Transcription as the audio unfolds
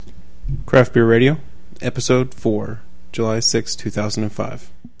Craft Beer Radio, Episode 4, July 6,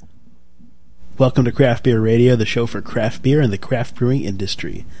 2005. Welcome to Craft Beer Radio, the show for craft beer and the craft brewing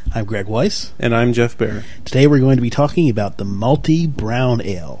industry. I'm Greg Weiss. And I'm Jeff Baer. Today we're going to be talking about the Malty Brown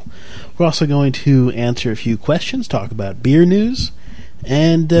Ale. We're also going to answer a few questions, talk about beer news,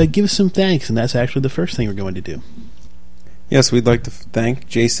 and give some thanks, and that's actually the first thing we're going to do. Yes, we'd like to thank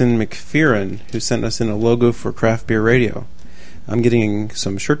Jason McPheron, who sent us in a logo for Craft Beer Radio. I'm getting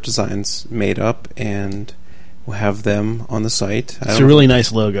some shirt designs made up, and we'll have them on the site. It's a really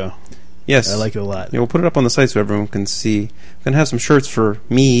nice logo. Yes. I like it a lot. Yeah, we'll put it up on the site so everyone can see. We're going to have some shirts for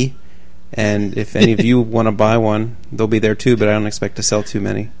me, and if any of you want to buy one, they'll be there too, but I don't expect to sell too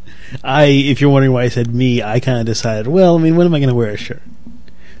many. If you're wondering why I said me, I kind of decided, when am I going to wear a shirt?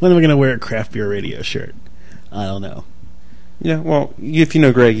 When am I going to wear a Craft Beer Radio shirt? I don't know. Yeah, well, if you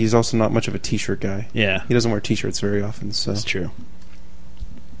know Greg, he's also not much of a t-shirt guy. Yeah. He doesn't wear t-shirts very often, so. That's true.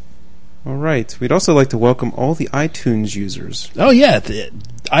 All right. We'd also like to welcome all the iTunes users. Oh, yeah.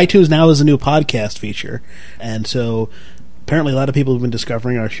 iTunes now is a new podcast feature. And so apparently a lot of people have been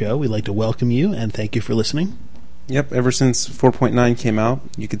discovering our show. We'd like to welcome you and thank you for listening. Yep. Ever since 4.9 came out,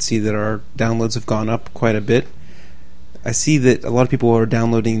 you could see that our downloads have gone up quite a bit. I see that a lot of people are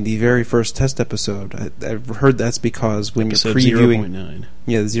downloading the very first test episode. I've heard that's because when episode you're previewing... 0.9.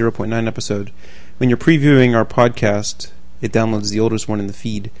 Yeah, the 0.9 episode. When you're previewing our podcast, it downloads the oldest one in the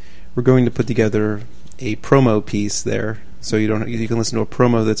feed. We're going to put together a promo piece there, so you can listen to a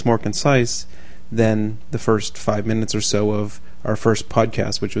promo that's more concise than the first 5 minutes or so of our first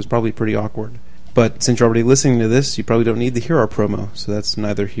podcast, which was probably pretty awkward. But since you're already listening to this, you probably don't need to hear our promo, so that's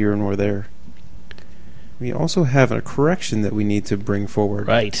neither here nor there. We also have a correction that we need to bring forward.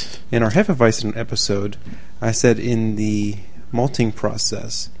 Right. In our Hefeweizen episode, I said in the malting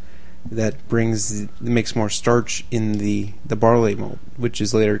process that makes more starch in the barley malt, which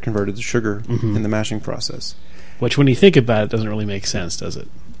is later converted to sugar in the mashing process. Which, when you think about it, doesn't really make sense, does it?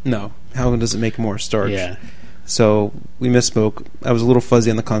 No. How does it make more starch? Yeah. So we misspoke. I was a little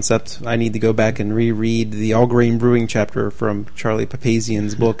fuzzy on the concept. I need to go back and reread the All Grain Brewing chapter from Charlie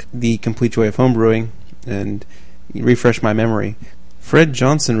Papazian's book, The Complete Joy of Home Brewing, and refresh my memory. Fred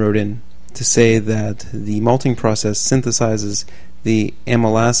Johnson wrote in to say that the malting process synthesizes the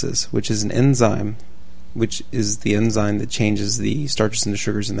amylases, which is an enzyme, which is the enzyme that changes the starches into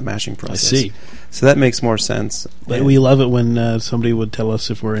sugars in the mashing process. I see. So that makes more sense. But we love it when somebody would tell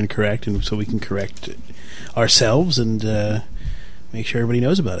us if we're incorrect, and so we can correct ourselves and make sure everybody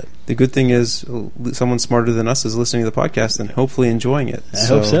knows about it. The good thing is someone smarter than us is listening to the podcast and hopefully enjoying it. I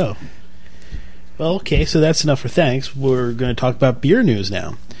hope so. Well, okay, so that's enough for thanks. We're going to talk about beer news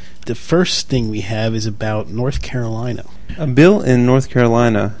now. The first thing we have is about North Carolina. A bill in North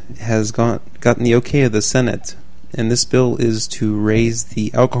Carolina has gotten the okay of the Senate, and this bill is to raise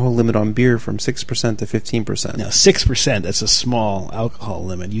the alcohol limit on beer from 6% to 15%. Now, 6%, that's a small alcohol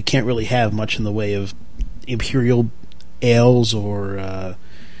limit. You can't really have much in the way of imperial ales or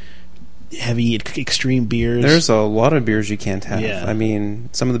heavy extreme beers. There's a lot of beers you can't have. Yeah. I mean,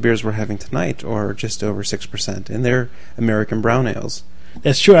 some of the beers we're having tonight are just over 6%, and they're American brown ales.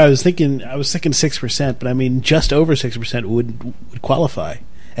 That's true. I was thinking 6%, but I mean, just over 6% would qualify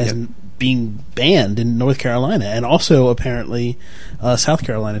as being banned in North Carolina, and also apparently South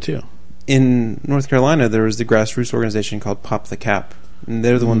Carolina too. In North Carolina, there was the grassroots organization called Pop the Cap, and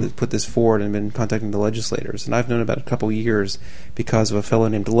they're the one that put this forward and been contacting the legislators. And I've known about a couple of years because of a fellow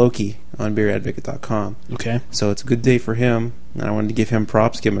named Loki on BeerAdvocate.com. Okay. So it's a good day for him, and I wanted to give him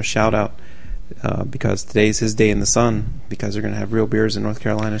props, give him a shout out. Because today's his day in the sun, because they're going to have real beers in North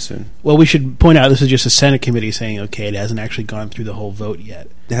Carolina soon. Well, we should point out this is just a Senate committee saying, okay, it hasn't actually gone through the whole vote yet.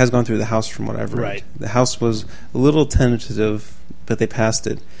 It has gone through the House from what I've read. Right. The House was a little tentative, but they passed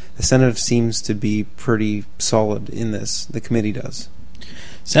it. The Senate seems to be pretty solid in this. The committee does.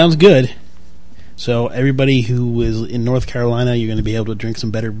 Sounds good. So everybody who is in North Carolina, you're going to be able to drink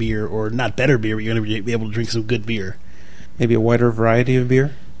some better beer, or not better beer, but you're going to be able to drink some good beer. Maybe a wider variety of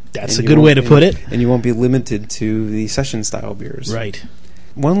beer? That's a good way to put it. And you won't be limited to the session-style beers. Right.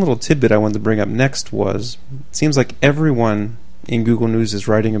 One little tidbit I wanted to bring up next was, it seems like everyone in Google News is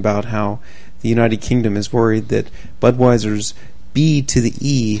writing about how the United Kingdom is worried that Budweiser's B to the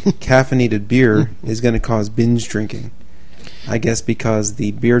E caffeinated beer is going to cause binge drinking. I guess because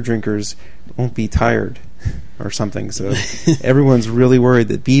the beer drinkers won't be tired or something. So everyone's really worried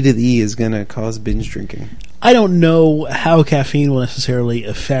that B to the E is going to cause binge drinking. I don't know how caffeine will necessarily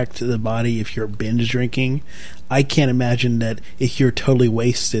affect the body if you're binge drinking. I can't imagine that if you're totally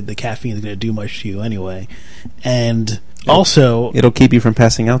wasted, the caffeine is going to do much to you anyway. And also... It'll keep you from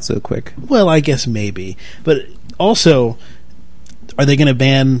passing out so quick. Well, I guess maybe. But also, are they going to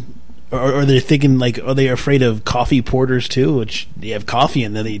ban Or they're thinking, like, are they afraid of coffee porters too? Which you have coffee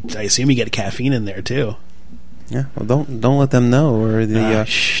in there. I assume you get caffeine in there too. Yeah, well, don't let them know, or the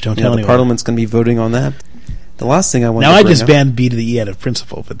don't tell the Parliament's going to be voting on that. The last thing I wanted now to I bring just up, banned B to the E out of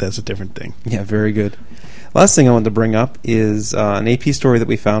principle, but that's a different thing. Yeah, very good. Last thing I wanted to bring up is an AP story that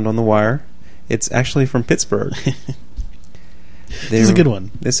we found on The Wire. It's actually from Pittsburgh. This is a good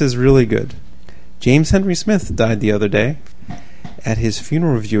one. This is really good. James Henry Smith died the other day. At his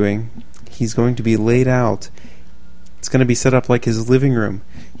funeral viewing, he's going to be laid out. It's going to be set up like his living room.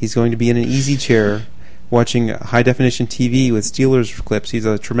 He's going to be in an easy chair watching high-definition TV with Steelers clips. He's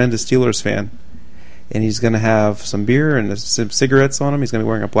a tremendous Steelers fan. And he's going to have some beer and some cigarettes on him. He's going to be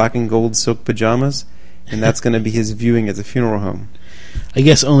wearing a black and gold silk pajamas. And that's going to be his viewing at the funeral home. I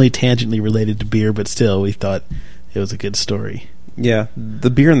guess only tangentially related to beer, but still, we thought it was a good story. Yeah, the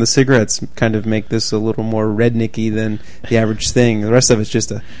beer and the cigarettes kind of make this a little more rednecky than the average thing. The rest of it's just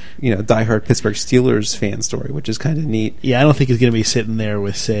a, diehard Pittsburgh Steelers fan story, which is kind of neat. Yeah, I don't think he's going to be sitting there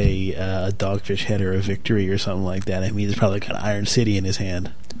with, say, a Dogfish Head or a Victory or something like that. I mean, there's probably got Iron City in his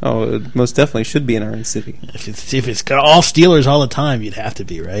hand. Oh, it most definitely should be an Iron City. If it's got all Steelers all the time, you'd have to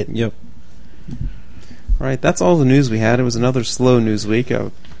be, right? Yep. All right, that's all the news we had. It was another slow news week.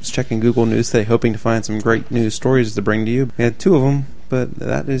 I was checking Google News today, hoping to find some great news stories to bring to you. We had 2 of them, but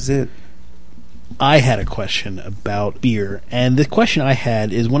that is it. I had a question about beer, and the question I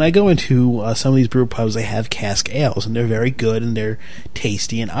had is when I go into some of these brew pubs, they have cask ales, and they're very good and they're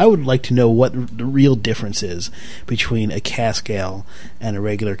tasty, and I would like to know what the real difference is between a cask ale and a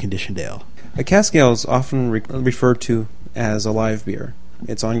regular conditioned ale. A cask ale is often referred to as a live beer.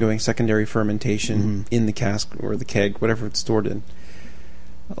 It's ongoing secondary fermentation in the cask or the keg, whatever it's stored in.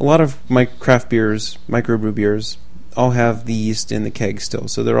 A lot of craft beers, microbrew beers, all have the yeast in the keg still,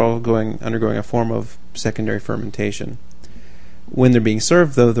 so they're all undergoing a form of secondary fermentation. When they're being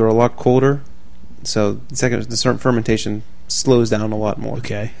served, though, they're a lot colder, so the fermentation slows down a lot more.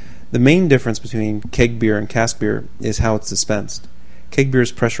 Okay. The main difference between keg beer and cask beer is how it's dispensed. Keg beer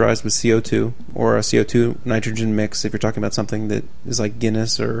is pressurized with CO2 or a CO2 nitrogen mix if you're talking about something that is like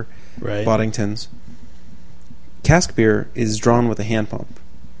Guinness or Boddington's. Cask beer is drawn with a hand pump.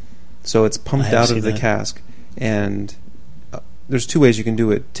 So it's pumped out of the cask. And there's 2 ways you can do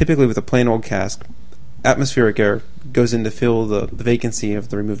it. Typically with a plain old cask, atmospheric air goes in to fill the vacancy of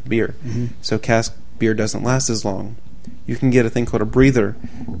the removed beer. So cask beer doesn't last as long. You can get a thing called a breather,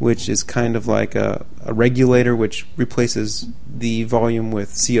 which is kind of like a regulator which replaces the volume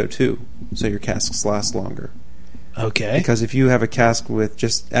with CO2, so your casks last longer. Okay. Because if you have a cask with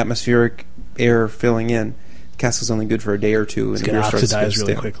just atmospheric air filling in, the cask is only good for a day or 2, and it's the beer starts to oxidize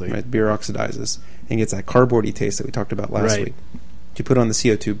really stale. quickly. Right, the beer oxidizes and gets that cardboardy taste that we talked about last Right. week. If you put on the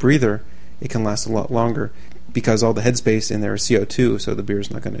CO2 breather, it can last a lot longer because all the headspace in there is CO2, so the beer is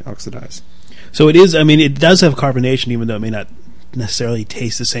not going to oxidize. So it is, I mean, it does have carbonation, even though it may not necessarily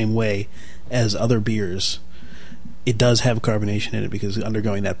taste the same way as other beers. It does have carbonation in it because it's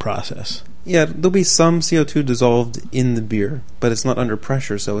undergoing that process. Yeah, there'll be some CO2 dissolved in the beer, but it's not under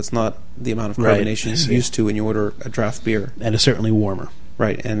pressure, so it's not the amount of carbonation you're used to when you order a draft beer. And it's certainly warmer.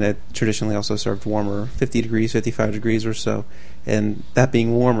 Right, and it traditionally also served warmer, 50 degrees, 55 degrees or so. And that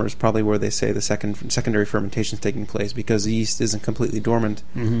being warmer is probably where they say the secondary fermentation is taking place, because the yeast isn't completely dormant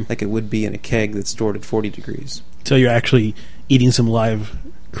like it would be in a keg that's stored at 40 degrees. So you're actually eating some live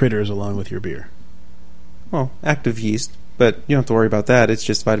critters along with your beer. Well, active yeast, but you don't have to worry about that. It's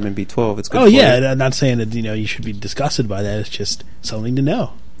just vitamin B12. It's good for yeah, you. I'm not saying that you should be disgusted by that. It's just something to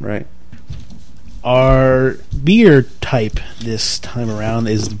know. Right. Our beer type this time around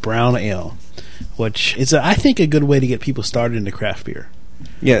is the brown ale, which is, I think, a good way to get people started into craft beer.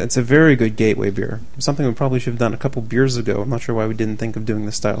 Yeah, it's a very good gateway beer. Something we probably should have done a couple beers ago. I'm not sure why we didn't think of doing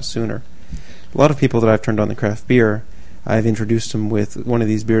this style sooner. A lot of people that I've turned on to craft beer, I've introduced them with one of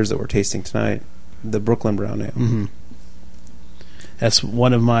these beers that we're tasting tonight, the Brooklyn Brown Ale. That's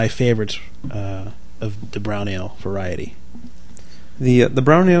one of my favorites of the brown ale variety. The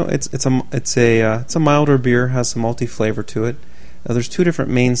brown ale, it's a milder beer, has some malty flavor to it. There's 2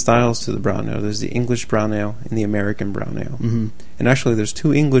 different main styles to the brown ale. There's the English brown ale and the American brown ale. And actually, there's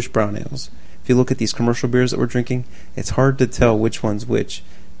 2 English brown ales. If you look at these commercial beers that we're drinking, it's hard to tell which one's which.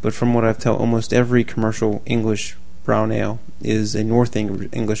 But from what I've told, almost every commercial English brown ale is a North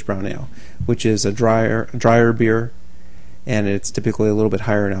English brown ale, which is a drier beer, and it's typically a little bit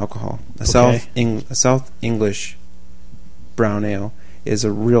higher in alcohol. A South English brown ale is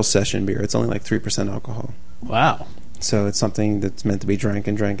a real session beer. It's only like 3% alcohol. Wow. So it's something that's meant to be drank,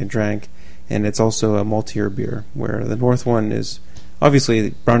 and it's also a maltier beer, where the North one is Obviously,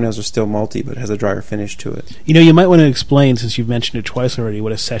 brown ales are still malty, but it has a drier finish to it. You might want to explain, since you've mentioned it twice already,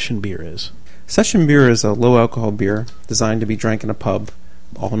 what a session beer is. Session beer is a low-alcohol beer designed to be drank in a pub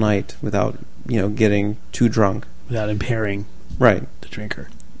all night without, getting too drunk. Without impairing the drinker.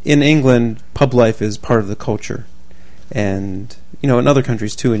 In England, pub life is part of the culture. And, in other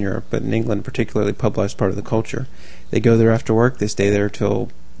countries too in Europe, but in England particularly, pub life is part of the culture. They go there after work, they stay there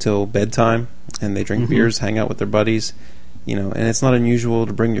till bedtime, and they drink beers, hang out with their buddies. And it's not unusual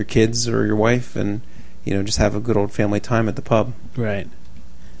to bring your kids or your wife and, just have a good old family time at the pub. Right.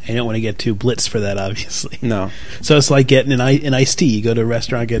 You don't want to get too blitzed for that, obviously. No. So it's like getting an iced tea. You go to a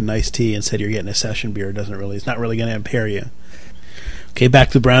restaurant, get an iced tea, instead you're getting a session beer. It's not really going to impair you. Okay, back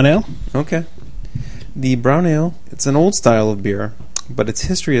to brown ale. Okay. The brown ale, it's an old style of beer, but its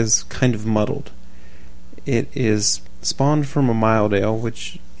history is kind of muddled. It is spawned from a mild ale,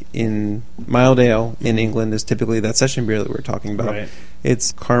 which mild ale in England is typically that session beer that we're talking about. Right.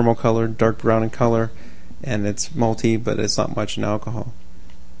 It's caramel colored, dark brown in color, and it's malty, but it's not much in alcohol.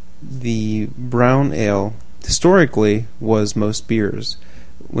 The brown ale historically was most beers.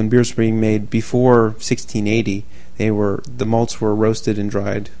 When beers were being made before 1680, the malts were roasted and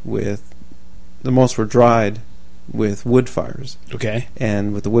dried with wood fires. Okay.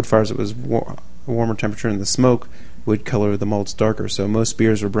 And with the wood fires, it was a warmer temperature, and the smoke would color the malts darker. So most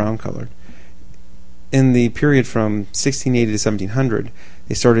beers were brown colored. In the period from 1680 to 1700,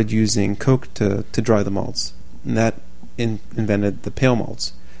 they started using coke to dry the malts, and that invented the pale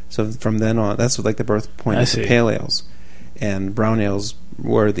malts. So from then on, that's the birth point of the pale ales. And brown ales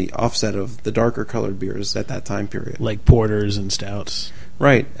were the offset of the darker colored beers at that time period. Like porters and stouts.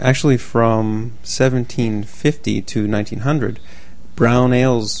 Right. Actually, from 1750 to 1900, brown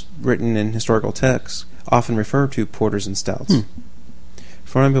ales written in historical texts often refer to porters and stouts.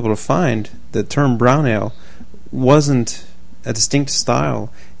 For I'm able to find, the term brown ale wasn't a distinct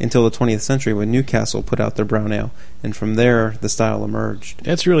style until the 20th century when Newcastle put out their brown ale, and from there the style emerged.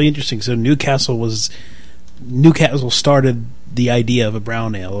 That's really interesting. So Newcastle started the idea of a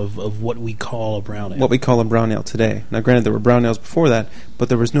brown ale, of what we call a brown ale. What we call a brown ale today. Now granted, there were brown ales before that, but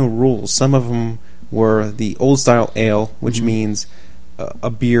there was no rules. Some of them were the old style ale, which means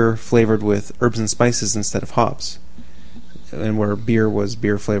a beer flavored with herbs and spices instead of hops, and where beer was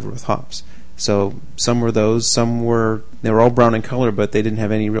beer flavored with hops. So some were those, they were all brown in color, but they didn't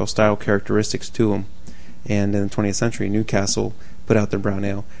have any real style characteristics to them. And in the 20th century, Newcastle put out their brown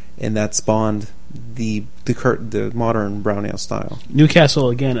ale, and that spawned the modern brown ale style. Newcastle,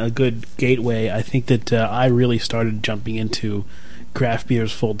 again, a good gateway. I think that I really started jumping into craft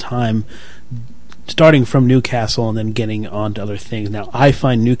beers full time, starting from Newcastle and then getting on to other things. Now, I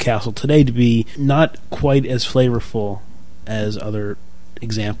find Newcastle today to be not quite as flavorful as other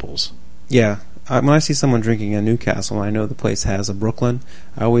examples. Yeah. When I see someone drinking a Newcastle, and I know the place has a Brooklyn,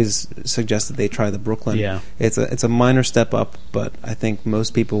 I always suggest that they try the Brooklyn. Yeah. It's a minor step up, but I think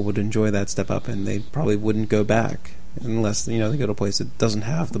most people would enjoy that step up, and they probably wouldn't go back unless they go to a place that doesn't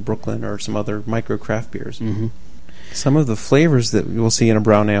have the Brooklyn or some other micro craft beers. Mm-hmm. Some of the flavors that you'll see in a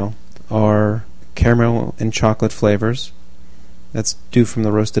brown ale are caramel and chocolate flavors. That's due from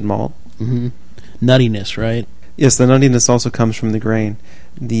the roasted malt. Mm-hmm. Nuttiness, right? Yes, the nuttiness also comes from the grain.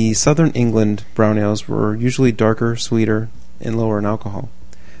 The Southern England brown ales were usually darker, sweeter, and lower in alcohol.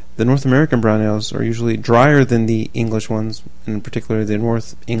 The North American brown ales are usually drier than the English ones, and particularly the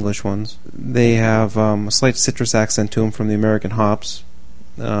North English ones. They have a slight citrus accent to them from the American hops,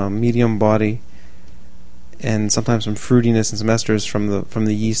 medium body, and sometimes some fruitiness and some esters from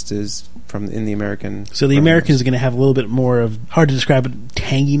the yeast is in the American. So the Americans are going to have a little bit more of, hard to describe it,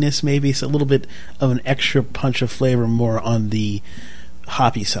 tanginess maybe. So a little bit of an extra punch of flavor more on the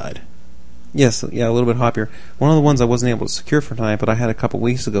hoppy side. Yes, yeah, a little bit hoppier. One of the ones I wasn't able to secure for tonight, but I had a couple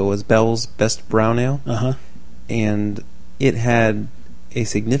weeks ago, was Bell's Best Brown Ale. Uh-huh. And it had a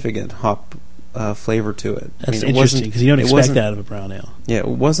significant hop flavor to it. That's interesting, because you don't expect that out of a brown ale. Yeah, it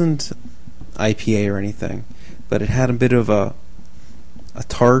wasn't IPA or anything, but it had a bit of a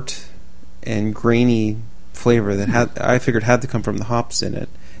tart and grainy flavor that I figured had to come from the hops in it,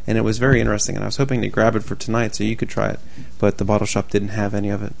 and it was very interesting, and I was hoping to grab it for tonight so you could try it, but the bottle shop didn't have any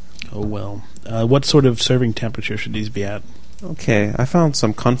of it. Oh well. What sort of serving temperature should these be at? Okay, I found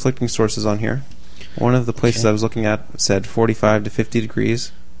some conflicting sources on here. One of the places I was looking at said 45 to 50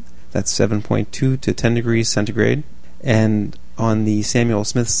 degrees. That's 7.2 to 10 degrees centigrade. And on the Samuel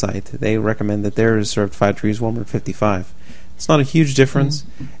Smith site, they recommend that theirs is served 5 degrees warmer at 55. It's not a huge difference,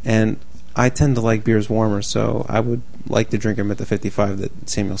 and I tend to like beers warmer, so I would like to drink them at the 55 that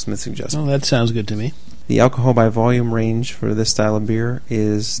Samuel Smith suggests. Oh, that sounds good to me. The alcohol by volume range for this style of beer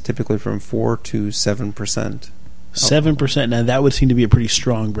is typically from 4 to 7%. 7%. Now, that would seem to be a pretty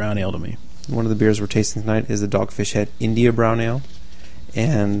strong brown ale to me. One of the beers we're tasting tonight is the Dogfish Head India Brown Ale.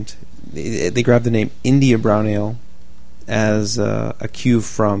 And they grabbed the name India Brown Ale as a cue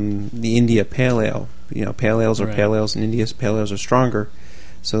from the India Pale Ale. You know, pale ales are pale ales, and India's pale ales are stronger.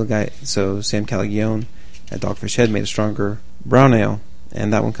 So Sam Calagione at Dogfish Head made a stronger brown ale,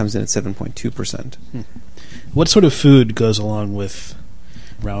 and that one comes in at 7.2%. What sort of food goes along with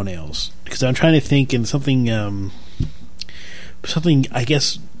brown ales? Because I'm trying to think in something I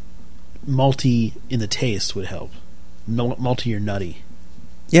guess malty in the taste would help. Malty or nutty.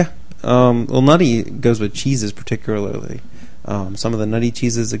 Yeah. Well, nutty goes with cheeses particularly. Some of the nutty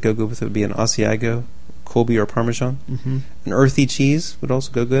cheeses that go good with it would be an Asiago, Colby, or Parmesan. Mm-hmm. An earthy cheese would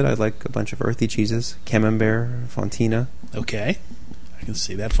also go good. I'd like a bunch of earthy cheeses. Camembert, Fontina. Okay. I can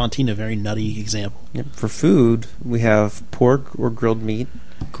see that. Fontina, very nutty example. Yep. For food, we have pork or grilled meat.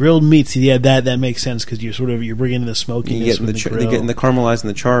 Grilled meats, yeah, that makes sense because you're bringing in the smokiness from the grill. You're getting the caramelized and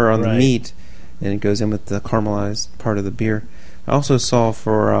the char on the meat, and it goes in with the caramelized part of the beer. I also saw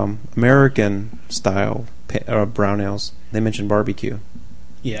for American style brown ales, they mentioned barbecue.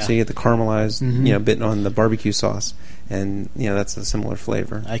 Yeah. So you get the caramelized, bit on the barbecue sauce, and that's a similar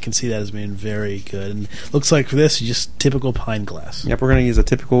flavor. I can see that as being very good. And looks like for this, just typical pint glass. Yep, we're going to use a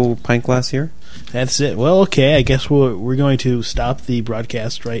typical pint glass here. That's it. Well, okay, I guess we're going to stop the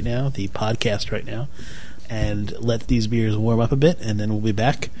broadcast right now, the podcast right now, and let these beers warm up a bit, and then we'll be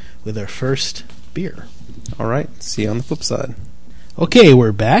back with our first beer. All right, see you on the flip side. Okay,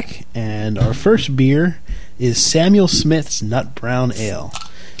 we're back, and our first beer is Samuel Smith's Nut Brown Ale.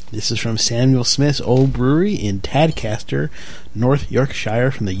 This is from Samuel Smith's Old Brewery in Tadcaster, North Yorkshire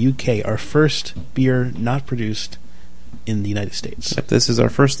from the UK. Our first beer not produced in the United States. Yep, this is our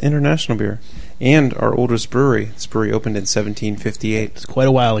first international beer and our oldest brewery. This brewery opened in 1758. It's quite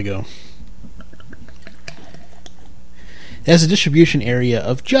a while ago. It has a distribution area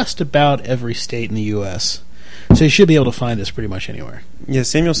of just about every state in the U.S., so you should be able to find this pretty much anywhere. Yeah,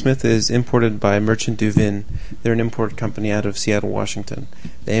 Samuel Smith is imported by Merchant du Vin. They're an import company out of Seattle, Washington.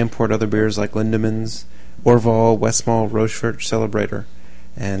 They import other beers like Lindemans, Orval, Westmalle, Rochefort, Celebrator,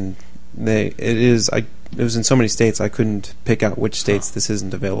 and it was in so many states I couldn't pick out which states this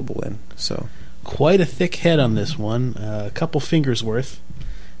isn't available in. So quite a thick head on this one, a couple fingers worth,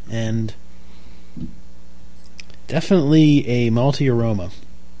 and definitely a malty aroma.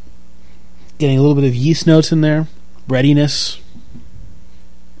 Getting a little bit of yeast notes in there, breadiness.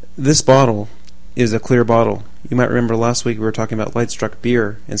 This bottle is a clear bottle. You might remember last week we were talking about Lightstruck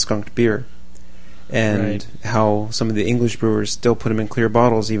beer and skunked beer, and how some of the English brewers still put them in clear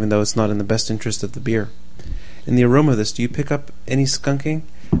bottles even though it's not in the best interest of the beer. In the aroma of this, do you pick up any skunking?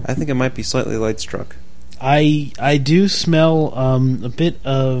 I think it might be slightly Lightstruck. I do smell a bit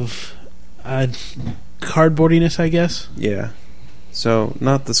of cardboardiness, I guess. Yeah. So,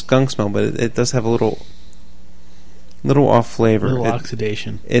 not the skunk smell, but it does have a little off flavor. A little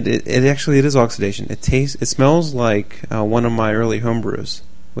oxidation. It is oxidation. It smells like one of my early homebrews,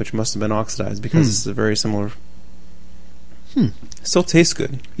 which must have been oxidized because this is a very similar. It still tastes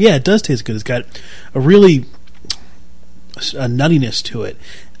good. Yeah, it does taste good. It's got a really nuttiness to it,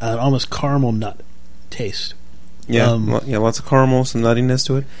 almost caramel nut taste. Yeah, lots of caramel, some nuttiness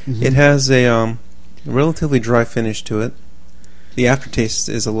to it. Mm-hmm. It has a relatively dry finish to it. The aftertaste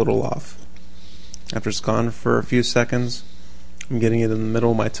is a little off. After it's gone for a few seconds, I'm getting it in the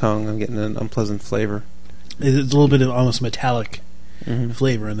middle of my tongue. I'm getting an unpleasant flavor. It's a little bit of almost metallic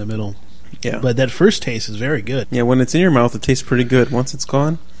flavor in the middle. Yeah. But that first taste is very good. Yeah, when it's in your mouth, it tastes pretty good. Once it's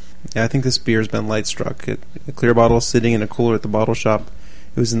gone, I think this beer's been light-struck. A clear bottle sitting in a cooler at the bottle shop.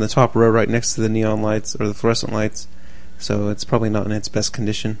 It was in the top row right next to the neon lights, or the fluorescent lights, so it's probably not in its best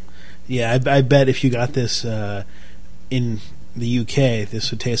condition. Yeah, I bet if you got this in the UK, this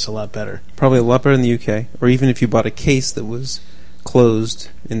would taste a lot better. Probably a lot better in the UK. Or even if you bought a case that was closed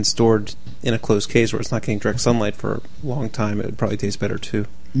and stored in a closed case where it's not getting direct sunlight for a long time, it would probably taste better too.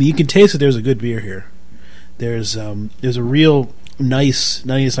 I mean, you can taste that there's a good beer here. There's a real nice.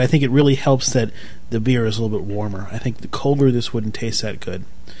 I think it really helps that the beer is a little bit warmer. I think the colder this wouldn't taste that good.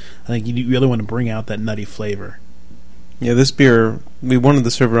 I think you really want to bring out that nutty flavor. Yeah, this beer, we wanted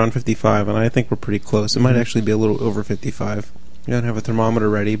to serve around 55, and I think we're pretty close. It might actually be a little over 55. We don't have a thermometer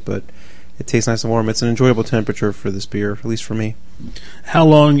ready, but it tastes nice and warm. It's an enjoyable temperature for this beer, at least for me. How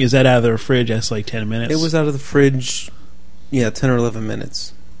long is that out of the fridge? That's like 10 minutes? It was out of the fridge, 10 or 11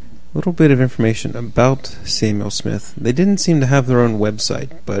 minutes. A little bit of information about Samuel Smith. They didn't seem to have their own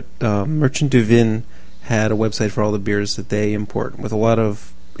website, but Merchant du Vin had a website for all the beers that they import with a lot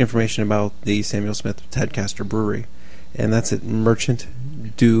of information about the Samuel Smith Tadcaster Brewery. And that's at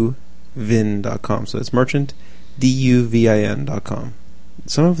merchantduvin.com. So it's merchant, DUVIN.com.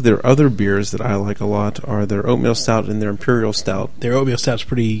 Some of their other beers that I like a lot are their Oatmeal Stout and their Imperial Stout. Their Oatmeal Stout's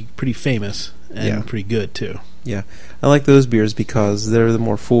pretty famous and pretty good, too. Yeah, I like those beers because they're the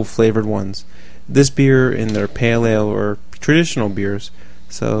more full-flavored ones. This beer and their Pale Ale are traditional beers,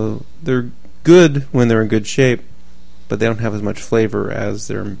 so they're good when they're in good shape, but they don't have as much flavor as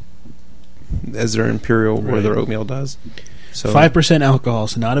their Imperial or their Oatmeal does. So 5% alcohol,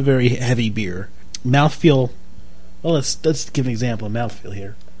 so not a very heavy beer. Mouthfeel. Well, let's give an example of mouthfeel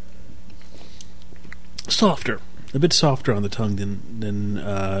here. Softer, a bit softer on the tongue than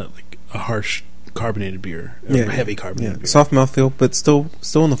like a harsh carbonated beer, heavy carbonated beer. Soft mouthfeel, but still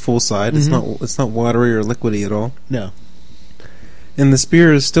on the full side. Mm-hmm. It's not watery or liquidy at all. No. And this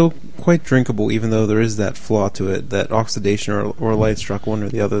beer is still quite drinkable, even though there is that flaw to it, that oxidation or light struck, one or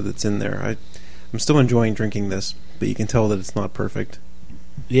the other, that's in there. I'm still enjoying drinking this, but you can tell that it's not perfect.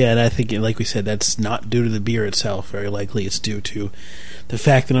 Yeah, and I think, like we said, that's not due to the beer itself. Very likely it's due to the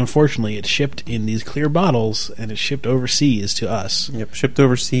fact that, unfortunately, it's shipped in these clear bottles, and it's shipped overseas to us. Yep, shipped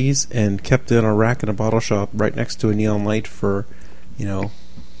overseas and kept in a rack in a bottle shop right next to a neon light for,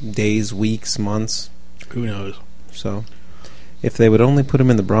 days, weeks, months. Who knows? So, if they would only put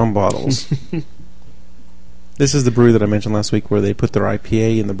them in the brown bottles. This is the brewery that I mentioned last week where they put their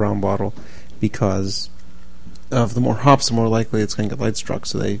IPA in the brown bottle because of the more hops, the more likely it's going to get light struck.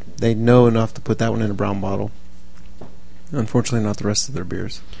 So they know enough to put that one in a brown bottle. Unfortunately, not the rest of their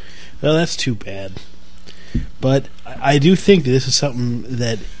beers. Well, that's too bad. But I do think that this is something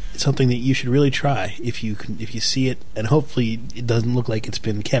that you should really try if you see it, and hopefully it doesn't look like it's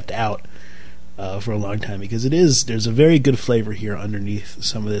been kept out for a long time, because there's a very good flavor here underneath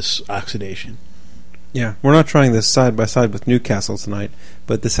some of this oxidation. Yeah, we're not trying this side by side with Newcastle tonight,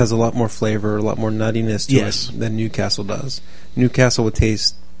 but this has a lot more flavor, a lot more nuttiness to it than Newcastle does. Newcastle would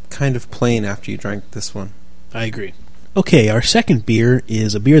taste kind of plain after you drank this one. I agree. Okay, our second beer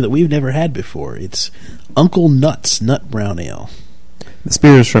is a beer that we've never had before. It's Uncle Nut's Nut Brown Ale. This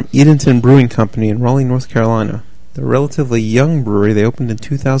beer is from Edenton Brewing Company in Raleigh, North Carolina. They're a relatively young brewery. They opened in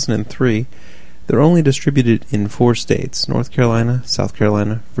 2003. They're only distributed in 4 states: North Carolina, South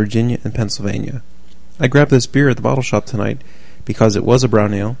Carolina, Virginia, and Pennsylvania. I grabbed this beer at the bottle shop tonight because it was a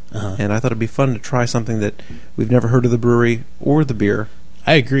brown ale, and I thought it'd be fun to try something that we've never heard of the brewery or the beer.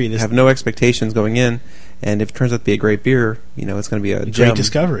 I agree. Have no expectations going in, and if it turns out to be a great beer, it's going to be a gem. Great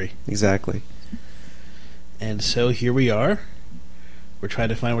discovery. Exactly. And so here we are. We're trying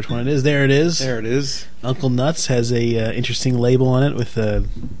to find which one it is. There it is. There it is. Uncle Nuts has a interesting label on it with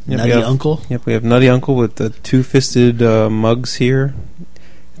Nutty Uncle. Yep, we have Nutty Uncle with the 2-fisted mugs here.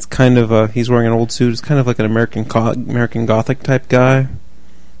 It's kind of he's wearing an old suit. It's kind of like an American Gothic type guy.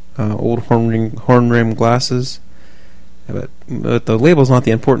 Old horn rim glasses. But the label's not the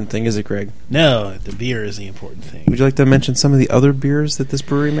important thing, is it, Greg? No, the beer is the important thing. Would you like to mention some of the other beers that this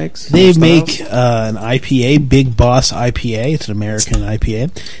brewery makes? They make an IPA, Big Boss IPA. It's an American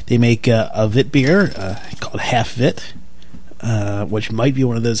IPA. They make a Vit beer called Half Vit, which might be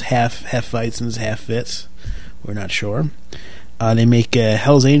one of those half Weizens, half Vits. We're not sure. They make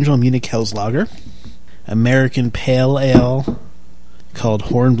Hell's Angel Munich Hell's Lager, American Pale Ale called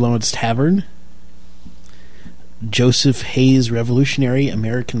Hornblowen's Tavern, Joseph Hayes Revolutionary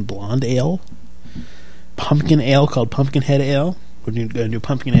American Blonde Ale, Pumpkin Ale called Pumpkinhead Ale. We're going to do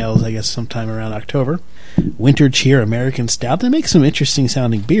pumpkin ales, I guess, sometime around October. Winter Cheer American Stout. They make some interesting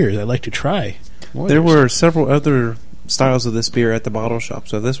sounding beers I'd like to try. There were several other styles of this beer at the bottle shop,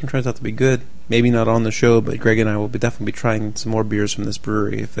 so if this one turns out to be good, maybe not on the show, but Greg and I will definitely be trying some more beers from this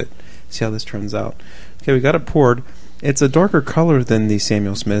brewery see how this turns out. Okay, we got it poured. It's a darker color than the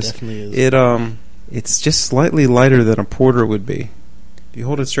Samuel Smith's. It definitely is. It's just slightly lighter than a porter would be. If you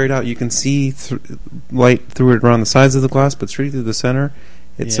hold it straight out, you can see light through it around the sides of the glass, but straight through the center,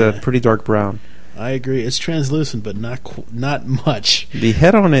 it's a pretty dark brown. I agree. It's translucent, but not much. The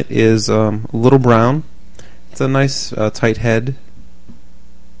head on it is a little brown. It's a nice tight head.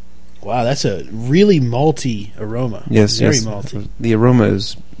 Wow, that's a really malty aroma. Yes, very malty. The aroma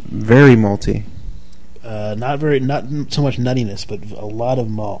is very malty. Not so much nuttiness, but a lot of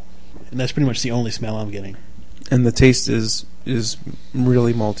malt, and that's pretty much the only smell I'm getting. And the taste is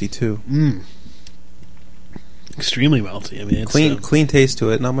really malty too. Extremely malty. I mean, it's clean taste to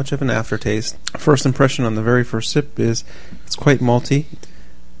it. Not much of an aftertaste. First impression on the very first sip is it's quite malty,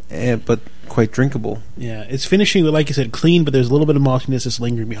 but quite drinkable. Yeah, it's finishing with, like you said, clean, but there's a little bit of maltiness that's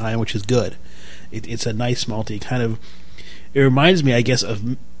lingering behind, which is good. It's a nice malty kind of. It reminds me, I guess,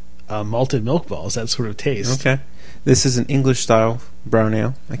 of malted milk balls. That sort of taste. Okay, this is an English style brown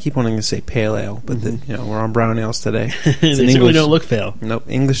ale. I keep wanting to say pale ale, but we're on brown ales today. They certainly don't look pale. Nope,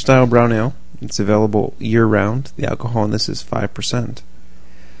 English style brown ale. It's available year-round. The alcohol in this is 5%.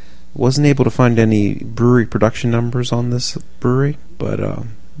 Wasn't able to find any brewery production numbers on this brewery, but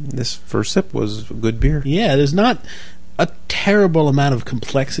this first sip was a good beer. Yeah, there's not a terrible amount of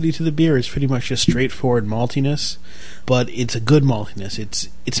complexity to the beer. It's pretty much just straightforward maltiness, but it's a good maltiness.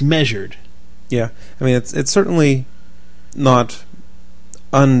 It's measured. Yeah, I mean it's certainly not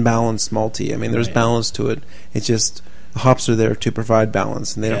unbalanced malty. I mean there's balance to it. It's just the hops are there to provide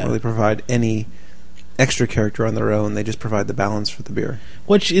balance, and they don't really provide any extra character on their own. They just provide the balance for the beer,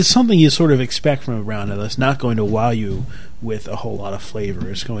 which is something you sort of expect from a brown ale. It's not going to wow you with a whole lot of flavor.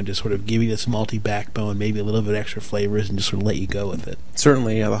 It's going to sort of give you this malty backbone, maybe a little bit extra flavors, and just sort of let you go with it.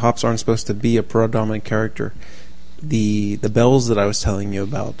 Certainly, yeah. The hops aren't supposed to be a predominant character. The bells that I was telling you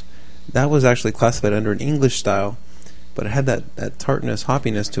about, that was actually classified under an English style, but it had that tartness,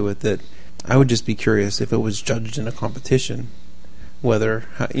 hoppiness to it that I would just be curious if it was judged in a competition, whether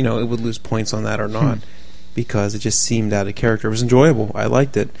it would lose points on that or not, because it just seemed out of character. It was enjoyable. I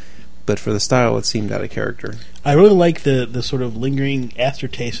liked it, but for the style, it seemed out of character. I really like the sort of lingering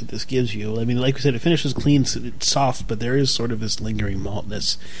aftertaste that this gives you. I mean, like we said, it finishes clean, it's soft, but there is sort of this lingering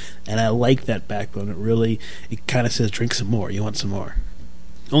maltness, and I like that backbone. It kind of says, drink some more. You want some more.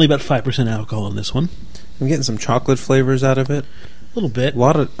 Only about 5% alcohol in this one. I'm getting some chocolate flavors out of it. A little bit.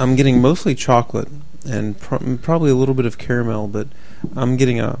 I'm getting mostly chocolate and probably a little bit of caramel, but I'm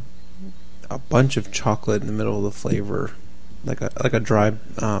getting a bunch of chocolate in the middle of the flavor, like a dry,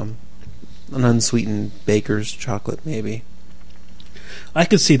 an unsweetened baker's chocolate, maybe. I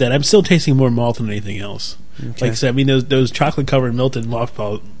could see that. I'm still tasting more malt than anything else. Okay. Like I said, I mean, those chocolate-covered melted malt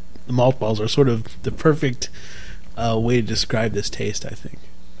balls are sort of the perfect way to describe this taste, I think.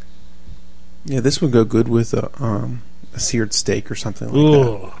 Yeah, this would go good with a seared steak or something like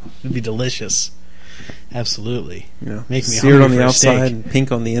that. It'd be delicious. Absolutely. Make me seared hungry on the for a outside steak. and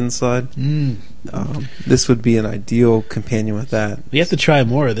pink on the inside. This would be an ideal companion with that. We have to try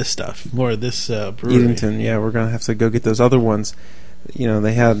more of this stuff, more of this brewery. Edenton, yeah, we're going to have to go get those other ones.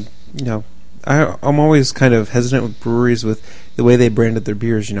 They had, I'm always kind of hesitant with breweries with the way they branded their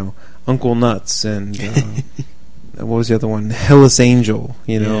beers, Uncle Nuts and what was the other one? Hellas Angel,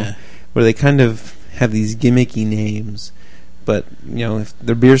 where they kind of have these gimmicky names. But, if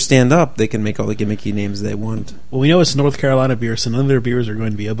their beers stand up, they can make all the gimmicky names they want. Well, we know it's North Carolina beer, so none of their beers are going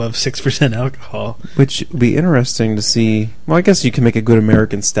to be above 6% alcohol. Which would be interesting to see. Well, I guess you can make a good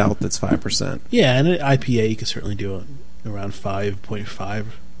American stout that's 5%. Yeah, and an IPA, you can certainly do it around 5.5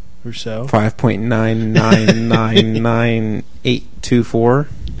 or so. 5.9999824.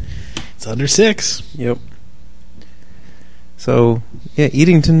 It's under 6. Yep. So, yeah,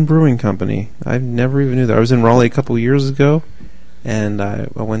 Edenton Brewing Company. I never even knew that. I was in Raleigh a couple years ago, and I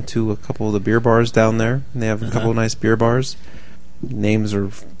went to a couple of the beer bars down there, and they have a couple of nice beer bars. Names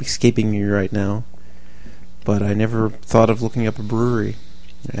are escaping me right now, but I never thought of looking up a brewery,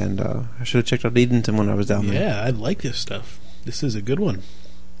 and I should have checked out Edenton when I was down there. Yeah, I like this stuff. This is a good one.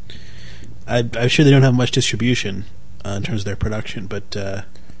 I'm sure they don't have much distribution in terms of their production, but...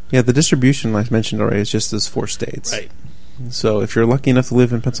 yeah, the distribution, like I mentioned already, is just those 4 states. Right. So if you're lucky enough to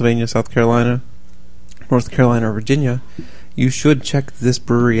live in Pennsylvania, South Carolina, North Carolina, or Virginia, you should check this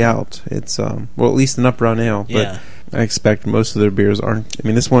brewery out. It's, at least an brown ale. Yeah. But I expect most of their beers aren't... I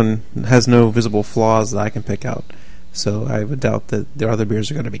mean, this one has no visible flaws that I can pick out. So I would doubt that their other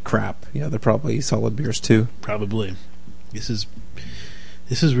beers are going to be crap. Yeah, they're probably solid beers, too. Probably. This is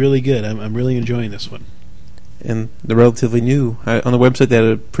really good. I'm really enjoying this one. And they're relatively new. On the website, they had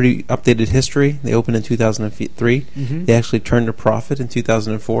a pretty updated history. They opened in 2003. Mm-hmm. They actually turned a profit in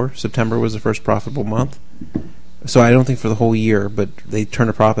 2004. September was the first profitable month. So I don't think for the whole year, but they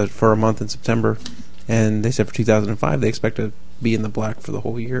turned a profit for a month in September. And they said for 2005, they expect to be in the black for the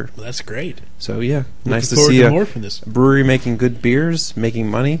whole year. Well, that's great. So, yeah, nice to see see more from this brewery making good beers, making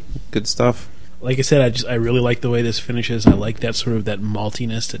money, good stuff. Like I said, I really like the way this finishes. I like that sort of that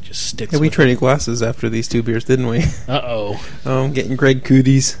maltiness that just sticks. Yeah, we with traded glasses after these 2 beers, didn't we? Uh-oh. Oh, I'm getting Greg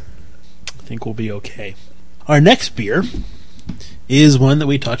cooties. I think we'll be okay. Our next beer is one that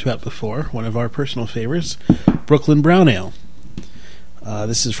we talked about before, one of our personal favorites, Brooklyn Brown Ale.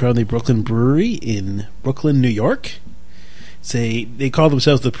 This is from the Brooklyn Brewery in Brooklyn, New York. They call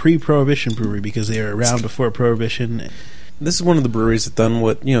themselves the pre-Prohibition Brewery because they are around before Prohibition. This is one of the breweries that done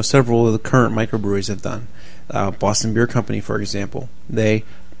what several of the current microbreweries have done. Boston Beer Company, for example, they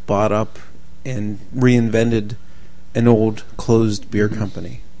bought up and reinvented an old closed beer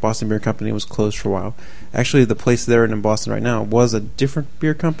company. Boston Beer Company was closed for a while. Actually, the place there in Boston right now was a different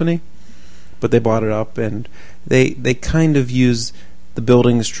beer company, but they bought it up, and they kind of use the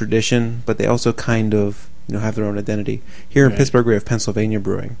building's tradition, but they also kind of have their own identity. Here in Pittsburgh, we have Pennsylvania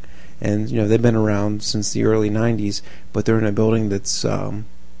Brewing, and they've been around since the early '90s, but they're in a building that's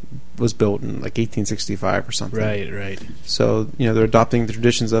was built in like 1865 or something. Right. So they're adopting the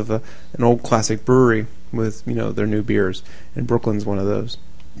traditions of an old classic brewery with their new beers, and Brooklyn's one of those.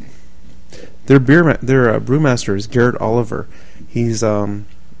 Their brewmaster is Garrett Oliver. He's a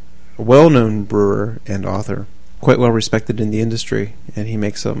well-known brewer and author, quite well respected in the industry, and he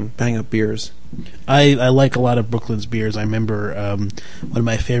makes some bang-up beers. I like a lot of Brooklyn's beers. I remember one of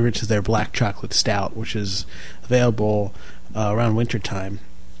my favorites is their Black Chocolate Stout, which is available around wintertime.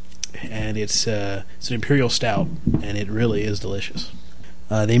 And it's an imperial stout, and it really is delicious.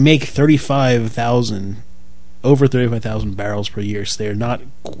 They make over 35,000 barrels per year, so they're not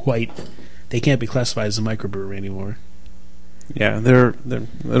quite... They can't be classified as a microbrewery anymore. Yeah, they're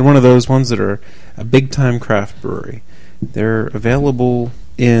one of those ones that are a big-time craft brewery. They're available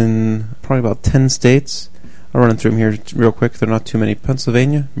in probably about 10 states. I'll run through them here real quick. They're not too many.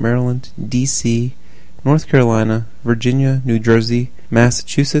 Pennsylvania, Maryland, D.C., North Carolina, Virginia, New Jersey,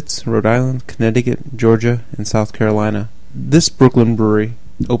 Massachusetts, Rhode Island, Connecticut, Georgia, and South Carolina. This Brooklyn brewery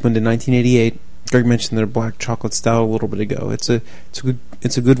opened in 1988. Greg mentioned their Black Chocolate Stout a little bit ago. It's a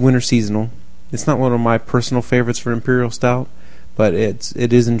good winter seasonal. It's not one of my personal favorites for Imperial Stout, but it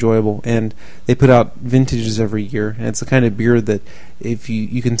is enjoyable, and they put out vintages every year, and it's the kind of beer that if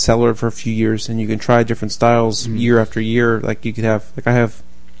you can cellar it for a few years, and you can try different styles year after year. Like I have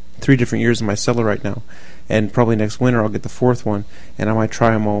 3 different years in my cellar right now, and probably next winter I'll get the 4th one, and I might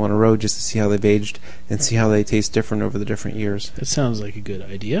try them all in a row just to see how they've aged and see how they taste different over the different years. That sounds like a good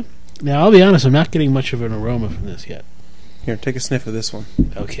idea. Now, I'll be honest, I'm not getting much of an aroma from this yet. Here, take a sniff of this one.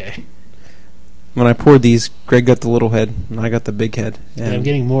 Okay. When I poured these, Greg got the little head, and I got the big head. And I'm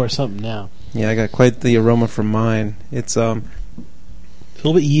getting more of something now. Yeah, I got quite the aroma from mine. It's a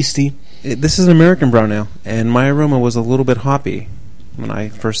little bit yeasty. This is an American brown ale, and my aroma was a little bit hoppy when I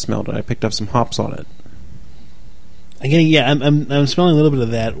first smelled it. I picked up some hops on it. I'm smelling a little bit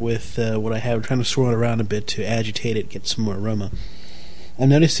of that with what I have. I'm trying to swirl it around a bit to agitate it, get some more aroma. I'm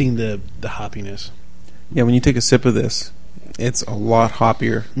noticing the hoppiness. Yeah, when you take a sip of this, it's a lot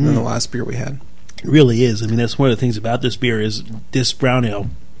hoppier than the last beer we had. It really is. I mean, that's one of the things about this beer is this brown ale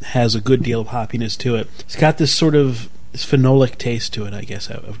has a good deal of hoppiness to it. It's got this sort of phenolic taste to it, I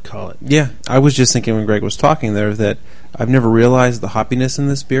guess I would call it. Yeah, I was just thinking when Greg was talking there that I've never realized the hoppiness in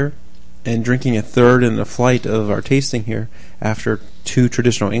this beer, and drinking a third in a flight of our tasting here after 2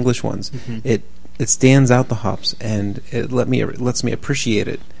 traditional English ones, it stands out the hops, and it lets me appreciate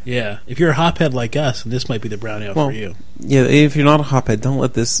it. Yeah, if you're a hophead like us, this might be the brown ale for you. Yeah, if you're not a hophead, don't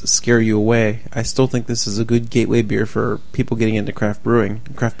let this scare you away. I still think this is a good gateway beer for people getting into craft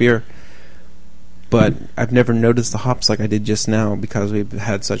beer. But I've never noticed the hops like I did just now because we've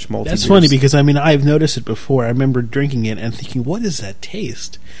had such multi. That's funny because I've noticed it before. I remember drinking it and thinking, "What is that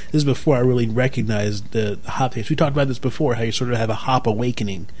taste?" This is before I really recognized the hop taste. We talked about this before, how you sort of have a hop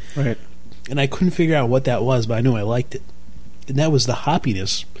awakening, right? And I couldn't figure out what that was, but I knew I liked it. And that was the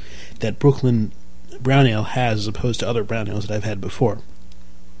hoppiness that Brooklyn Brown Ale has as opposed to other brown ales that I've had before.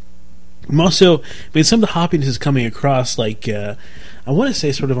 I'm also, some of the hoppiness is coming across like, I want to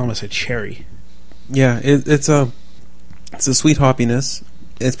say sort of almost a cherry. Yeah, it's a sweet hoppiness.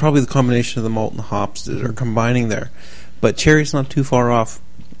 It's probably the combination of the malt and the hops that are combining there. But cherry's not too far off.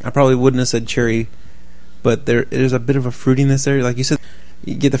 I probably wouldn't have said cherry, but there's a bit of a fruitiness there. Like you said,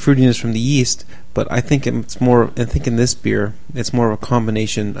 you get the fruitiness from the yeast, but I think in this beer, it's more of a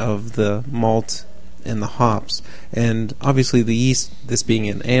combination of the malt and the hops. And obviously the yeast, this being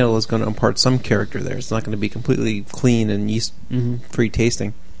an ale, is going to impart some character there. It's not going to be completely clean and yeast-free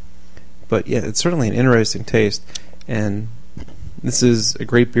tasting. But yeah, it's certainly an interesting taste, and this is a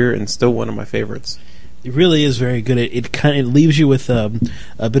great beer and still one of my favorites. It really is very good. It leaves you with a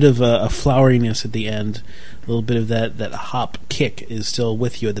bit of a floweriness at the end. A little bit of that hop kick is still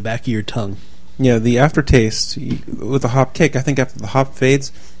with you at the back of your tongue. Yeah, the aftertaste with the hop kick, I think after the hop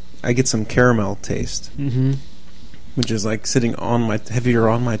fades, I get some caramel taste, which is like sitting heavier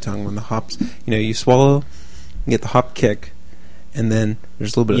on my tongue when the hops. You swallow, you get the hop kick, and then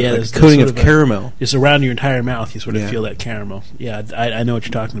there's a little bit of a coating of caramel. Just around your entire mouth, you sort of feel that caramel. Yeah, I know what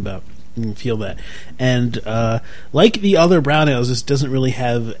you're talking about. You can feel that. And like the other brown ales, this doesn't really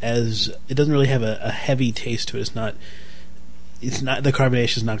have a heavy taste to it. It's not the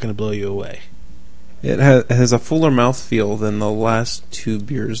carbonation is not going to blow you away. It has a fuller mouthfeel than the last 2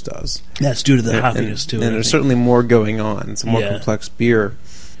 beers does. That's due to the hoppiness too. And there's certainly more going on. It's a more complex beer.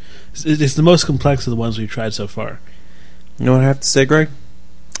 It's the most complex of the ones we've tried so far. You know what I have to say, Greg?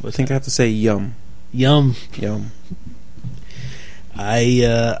 I think I have to say yum. Yum. Yum.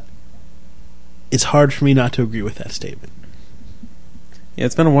 It's hard for me not to agree with that statement. Yeah,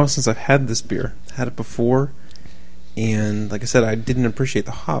 it's been a while since I've had this beer. I had it before, and like I said, I didn't appreciate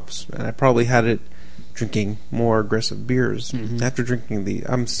the hops, and I probably had it drinking more aggressive beers. Mm-hmm. After drinking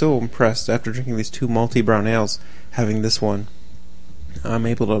I'm still impressed. After drinking these 2 malty brown ales, having this one, I'm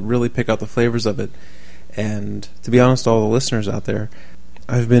able to really pick out the flavors of it. And to be honest, all the listeners out there,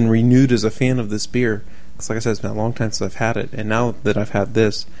 I've been renewed as a fan of this beer. Because like I said, it's been a long time since I've had it, and now that I've had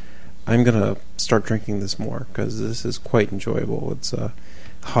this, I'm going to start drinking this more, because this is quite enjoyable. It's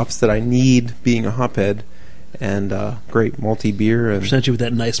hops that I need, being a hophead, and great malty beer. And presents you with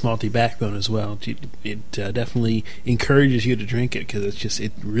that nice malty backbone as well. It definitely encourages you to drink it, because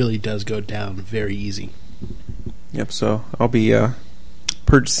it really does go down very easy. Yep, so I'll be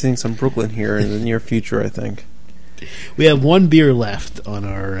purchasing some Brooklyn here in the near future, I think. We have one beer left on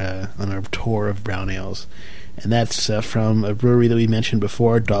our tour of brown ales, and that's from a brewery that we mentioned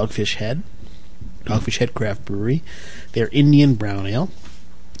before, Dogfish Head Craft Brewery. They're Indian Brown Ale.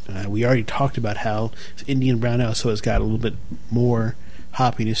 We already talked about how it's Indian Brown Ale, so it's got a little bit more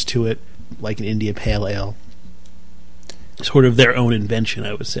hoppiness to it, like an India Pale Ale. Sort of their own invention,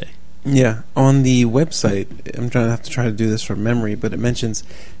 I would say. Yeah, on the website, I'm trying to do this from memory, but it mentions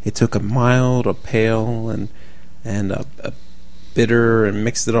it took a mild, a pale, and a bitter, and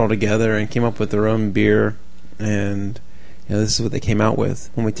mixed it all together and came up with their own beer. And this is what they came out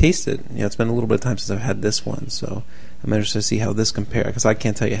with. When we taste it, it's been a little bit of time since I've had this one, so I'm interested to see how this compares, because I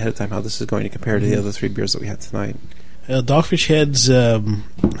can't tell you ahead of time how this is going to compare to the other 3 beers that we had tonight. Dogfish Heads, I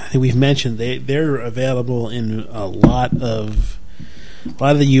think we've mentioned they're available in a lot of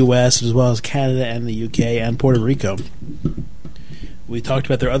the U.S. as well as Canada and the U.K. and Puerto Rico. We talked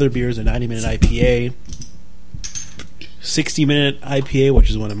about their other beers, a 90-minute IPA, 60-minute IPA, which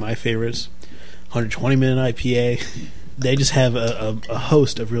is one of my favorites, 120-minute IPA. They just have a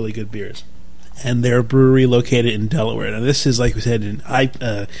host of really good beers. And they're a brewery located in Delaware. Now, this is, like we said,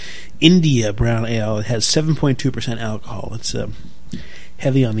 an India Brown Ale. It has 7.2% alcohol. It's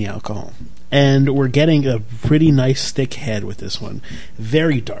heavy on the alcohol. And we're getting a pretty nice thick head with this one.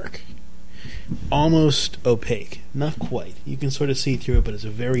 Very dark. Almost opaque. Not quite. You can sort of see through it, but it's a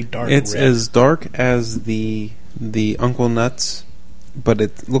very dark red. It's as dark as the Uncle Nuts, but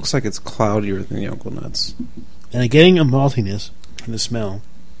it looks like it's cloudier than the Uncle Nuts. And getting a maltiness from the smell.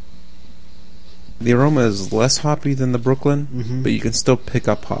 The aroma is less hoppy than the Brooklyn, but you can still pick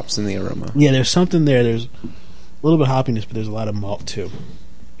up hops in the aroma. Yeah, there's something there. There's a little bit of hoppiness, but there's a lot of malt, too.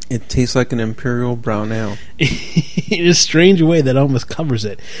 It tastes like an Imperial Brown Ale. In a strange way that almost covers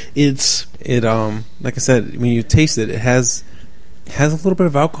it. Like I said, when you taste it, it has a little bit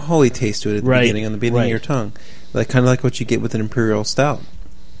of alcohol-y taste to it at the beginning, on the beginning of your tongue. Kind of like what you get with an Imperial Stout.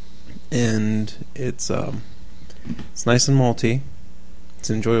 And it's nice and malty.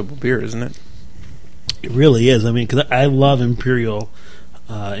 It's an enjoyable beer, isn't it? It really is. I mean, because I love Imperial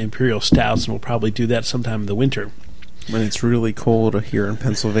Stouts, and we'll probably do that sometime in the winter. When it's really cold here in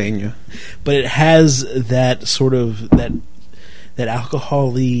Pennsylvania. But it has that sort of that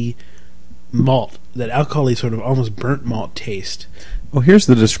alcohol-y malt, that alcohol-y sort of almost burnt malt taste. Well, here's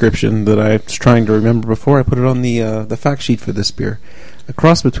the description that I was trying to remember before I put it on the fact sheet for this beer. A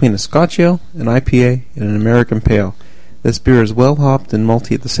cross between a Scotch ale, an IPA, and an American Pale. This beer is well hopped and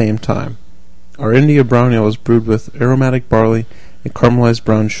malty at the same time. Our India Brown Ale is brewed with aromatic barley and caramelized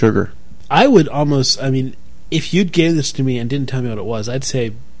brown sugar. I would almost, if you'd gave this to me and didn't tell me what it was, I'd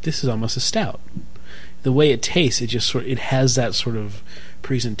say this is almost a stout. The way it tastes, it has that sort of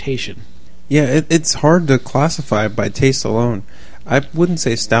presentation. Yeah, it's hard to classify by taste alone. I wouldn't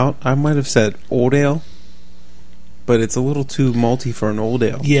say stout. I might have said old ale, but it's a little too malty for an old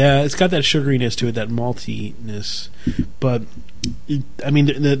ale. Yeah, it's got that sugariness to it, that maltiness. But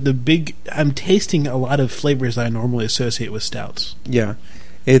the big, I'm tasting a lot of flavors I normally associate with stouts. Yeah,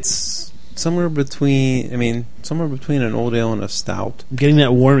 it's somewhere between an old ale and a stout. I'm getting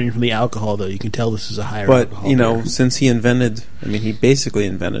that warming from the alcohol, though. You can tell this is a higher alcohol. But since he basically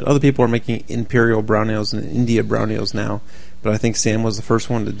invented. Other people are making Imperial Brown Ales and India Brown Ales now, but I think Sam was the first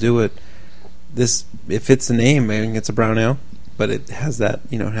one to do it. It fits the name. It's a brown ale, but it has that,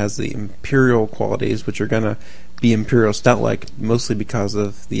 it has the imperial qualities, which are going to be Imperial Stout-like, mostly because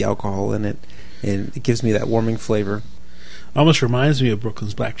of the alcohol in it, and it gives me that warming flavor. Almost reminds me of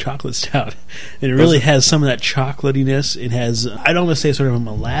Brooklyn's Black Chocolate Stout. And it really has some of that chocolatiness. It has, I'd almost say, sort of a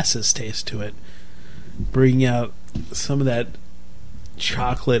molasses taste to it, bringing out some of that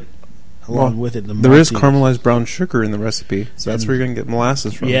chocolate along with it. There is caramelized brown sugar in the recipe, so that's where you're going to get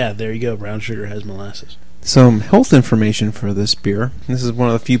molasses from. Yeah, there you go. Brown sugar has molasses. Some health information for this beer. This is one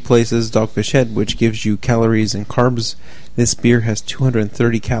of the few places, Dogfish Head, which gives you calories and carbs. This beer has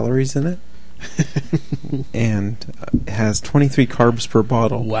 230 calories in it, and has 23 carbs per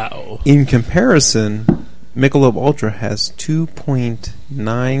bottle. Wow. In comparison, Michelob Ultra has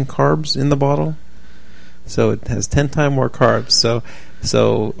 2.9 carbs in the bottle, so it has 10 times more carbs.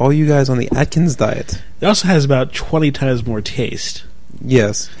 So all you guys on the Atkins diet, It also has about 20 times more taste.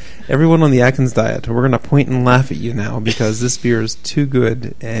 yes, everyone on the Atkins diet, we're going to point and laugh at you now because this beer is too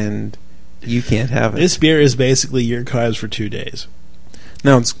good and you can't have it. This beer is basically your carbs for 2 days.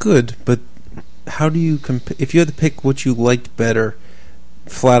 Now, it's good, but how do you if you had to pick what you liked better,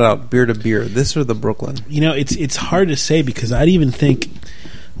 flat out, beer to beer, this or the Brooklyn? You know, it's hard to say because I'd even think,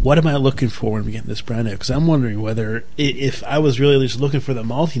 what am I looking for when we get this brown ale? Because I'm wondering whether, if I was really just looking for the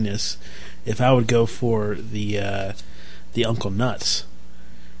maltiness, if I would go for the Uncle Nuts.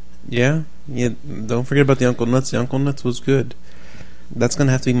 Yeah, don't forget about the Uncle Nuts. The Uncle Nuts was good. That's going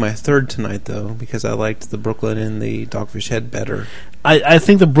to have to be my third tonight, though, because I liked the Brooklyn and the Dogfish Head better. I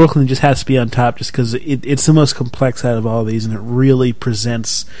think the Brooklyn just has to be on top just because it's the most complex out of all these, and it really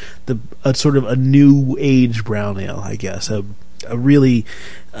presents a sort of a new age brown ale, I guess. A really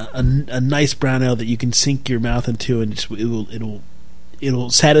nice brown ale that you can sink your mouth into, and it'll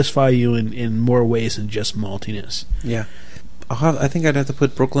satisfy you in more ways than just maltiness. Yeah. I think I'd have to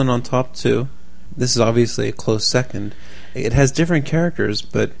put Brooklyn on top, too. This is obviously a close second. It has different characters,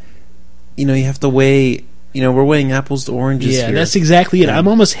 but, you have to weigh... we're weighing apples to oranges here. Yeah, that's exactly it. Yeah. I'm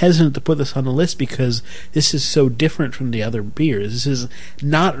almost hesitant to put this on the list because this is so different from the other beers. This is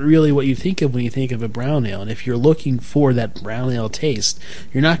not really what you think of when you think of a brown ale. And if you're looking for that brown ale taste,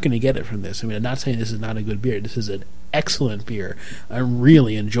 you're not going to get it from this. I mean, I'm not saying this is not a good beer. This is an excellent beer. I'm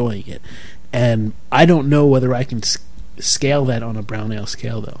really enjoying it. And I don't know whether I can scale that on a brown ale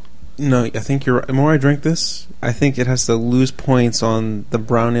scale, though. No, I think you're right. The more I drink this, I think it has to lose points on the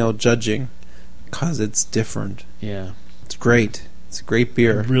brown ale judging because it's different. Yeah. It's great. It's a great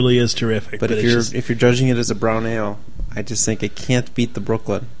beer. It really is terrific. But if you're judging it as a brown ale, I just think it can't beat the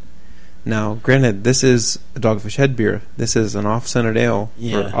Brooklyn. Now, granted, this is a Dogfish Head beer. This is an off-centered ale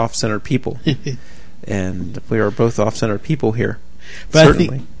for off-centered people. And we are both off-centered people here. But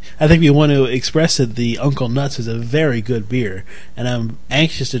certainly. I think we want to express that the Uncle Nuts is a very good beer, and I'm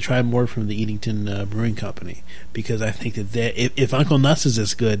anxious to try more from the Eatington Brewing Company because I think that if Uncle Nuts is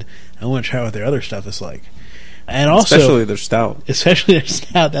this good, I want to try what their other stuff is like. And also, especially their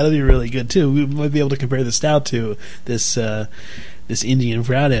stout. That'll be really good too. We might be able to compare the stout to this Indian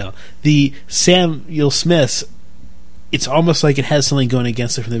brown ale. The Samuel Smith's, it's almost like it has something going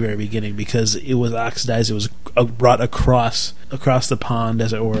against it from the very beginning because it was oxidized. It was brought across the pond,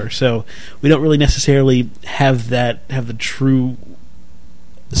 as it were. So we don't really necessarily have the true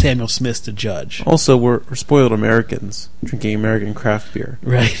Samuel Smiths to judge. Also, we're spoiled Americans drinking American craft beer.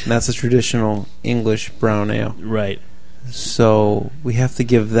 Right. And that's a traditional English brown ale. Right. So we have to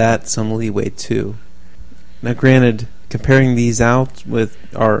give that some leeway too. Now, granted, comparing these out with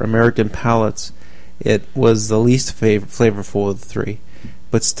our American palates, it was the least flavorful of the three,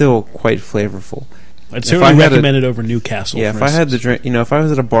 but still quite flavorful. I'd certainly recommend it over Newcastle. Yeah, if I had to drink, if I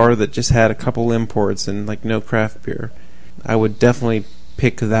was at a bar that just had a couple imports and like no craft beer, I would definitely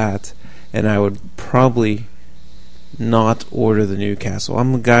pick that, and I would probably not order the Newcastle.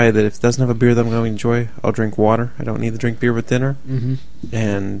 I'm the guy that if it doesn't have a beer that I'm going to enjoy, I'll drink water. I don't need to drink beer with dinner. Mm-hmm.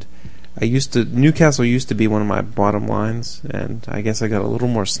 And Newcastle used to be one of my bottom lines, and I guess I got a little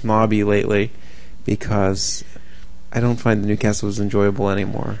more snobby lately because I don't find the Newcastle as enjoyable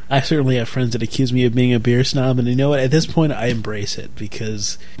anymore. I certainly have friends that accuse me of being a beer snob, and you know what? At this point, I embrace it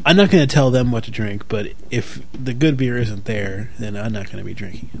because I'm not going to tell them what to drink, but if the good beer isn't there, then I'm not going to be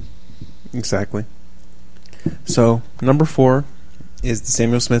drinking it. Exactly. So, number 4 is the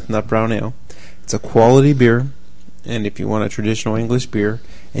Samuel Smith Nut Brown Ale. It's a quality beer, and if you want a traditional English beer,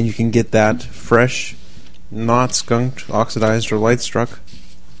 and you can get that fresh, not skunked, oxidized, or light struck,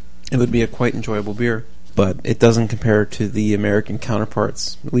 it would be a quite enjoyable beer. But it doesn't compare to the American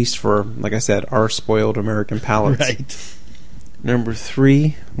counterparts, at least for, like I said, our spoiled American palates. Right. Number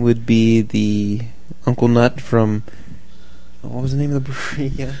 3 would be the Uncle Nut from... What was the name of the brewery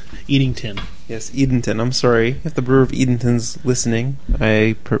again? Eatington. Yes, Edenton. I'm sorry. If the brewer of Edenton's listening,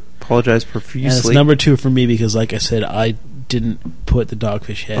 I apologize profusely. And it's number 2 for me because, like I said, I didn't put the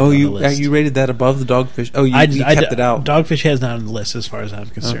Dogfish Head on the list. You rated that above the Dogfish? Oh, you kept it out. Dogfish Head's not on the list as far as I'm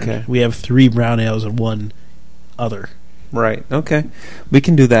concerned. Okay. We have 3 brown ales and 1 other. Right. Okay. We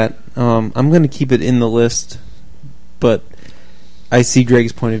can do that. I'm going to keep it in the list, but I see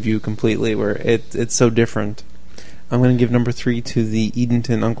Greg's point of view completely where it's so different. I'm going to give number 3 to the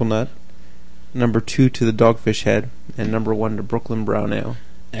Edenton Uncle Nut, number 2 to the Dogfish Head, and number 1 to Brooklyn Brown Ale.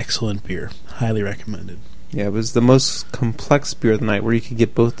 Excellent beer. Highly recommended. Yeah, it was the most complex beer of the night where you could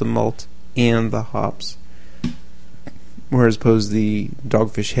get both the malt and the hops. whereas opposed the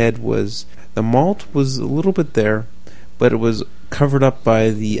Dogfish Head the malt was a little bit there, but it was covered up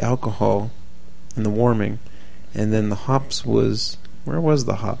by the alcohol and the warming. And then the hops where was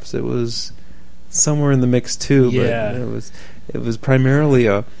the hops? It was somewhere in the mix too, Yeah. but it was primarily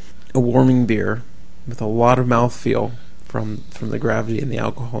a warming beer with a lot of mouthfeel from the gravity and the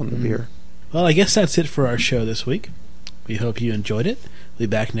alcohol in the beer. Well, I guess that's it for our show this week. We hope you enjoyed it. We'll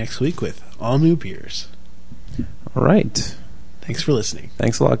be back next week with all new beers. All right. Thanks for listening.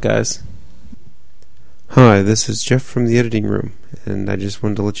 Thanks a lot, guys. Hi, this is Jeff from the editing room, and I just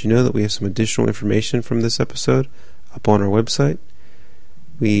wanted to let you know that we have some additional information from this episode up on our website.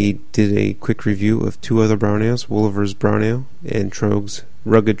 We did a quick review of 2 other brown ales, Wolliver's Brown Ale and Trogue's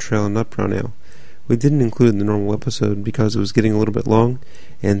Rugged Trail Nut Brown Ale. We didn't include it in the normal episode because it was getting a little bit long,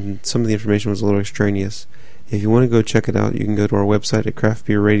 and some of the information was a little extraneous. If you want to go check it out, you can go to our website at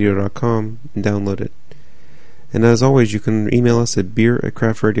craftbeerradio.com and download it. And as always, you can email us at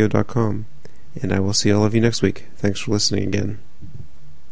beer@craftradio.com. And I will see all of you next week. Thanks for listening again.